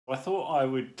I thought I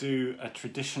would do a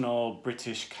traditional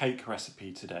British cake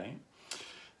recipe today.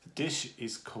 The dish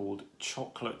is called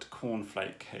chocolate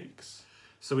cornflake cakes.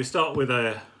 So we start with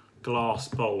a glass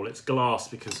bowl. It's glass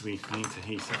because we need to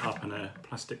heat it up and a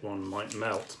plastic one might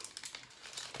melt.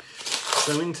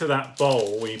 So into that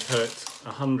bowl we put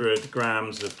 100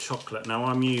 grams of chocolate. Now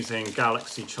I'm using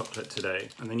Galaxy chocolate today,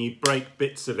 and then you break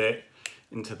bits of it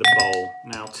into the bowl.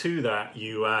 Now to that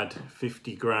you add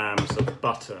 50 grams of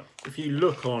butter. If you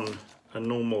look on a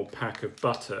normal pack of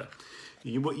butter,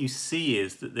 what you see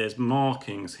is that there's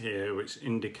markings here which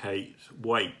indicate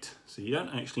weight. So you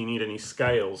don't actually need any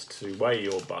scales to weigh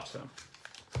your butter.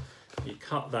 You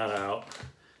cut that out,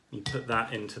 you put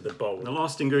that into the bowl. The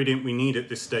last ingredient we need at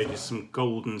this stage is some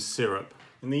golden syrup.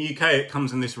 In the UK it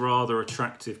comes in this rather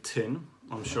attractive tin.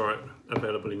 I'm sure it's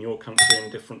available in your country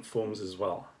in different forms as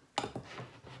well.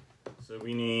 So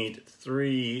we need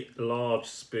 3 large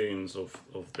spoons of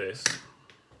this.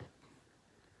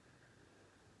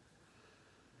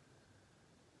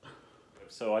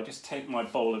 So I just take my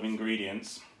bowl of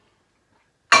ingredients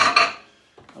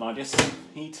and I just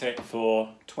heat it for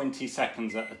 20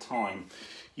 seconds at a time.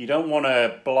 You don't want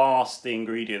to blast the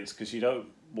ingredients because you don't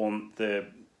want the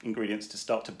ingredients to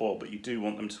start to boil, but you do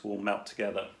want them to all melt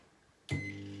together.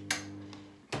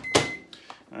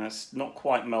 It's not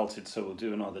quite melted, so we'll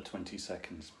do another 20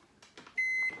 seconds.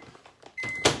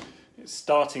 It's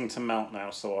starting to melt now,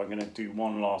 so I'm going to do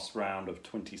one last round of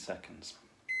 20 seconds.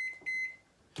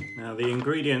 Now the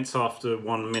ingredients after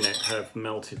 1 minute have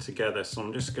melted together, so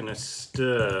I'm just going to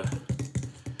stir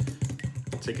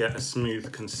to get a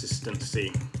smooth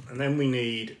consistency. And then we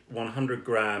need 100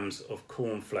 grams of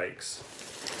cornflakes.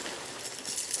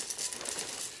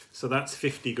 So that's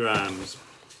 50 grams.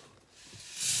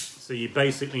 So you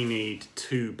basically need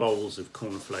 2 bowls of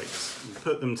cornflakes. You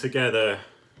put them together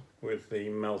with the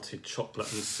melted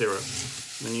chocolate and syrup.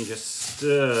 Then you just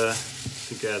stir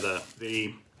together.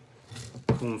 The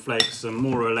cornflakes are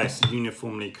more or less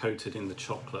uniformly coated in the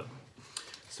chocolate.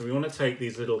 So we want to take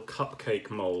these little cupcake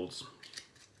molds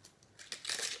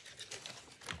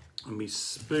and we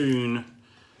spoon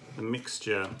the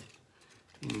mixture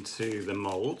into the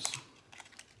molds.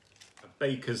 A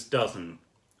baker's dozen.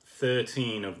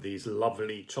 13 of these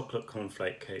lovely chocolate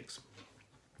cornflake cakes.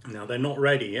 Now they're not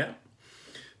ready yet.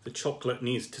 The chocolate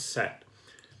needs to set.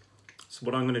 So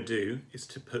what I'm going to do is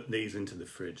to put these into the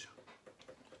fridge.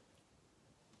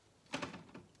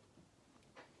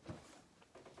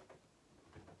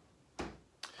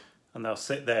 And they'll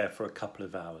sit there for a couple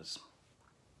of hours.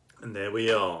 And there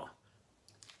we are.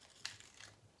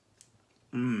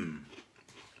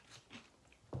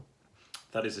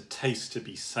 That is a taste to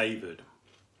be savoured.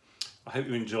 I hope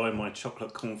you enjoy my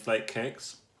chocolate cornflake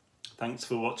cakes. Thanks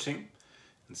for watching,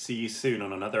 and see you soon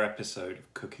on another episode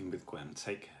of Cooking with gwEm.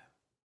 Take care.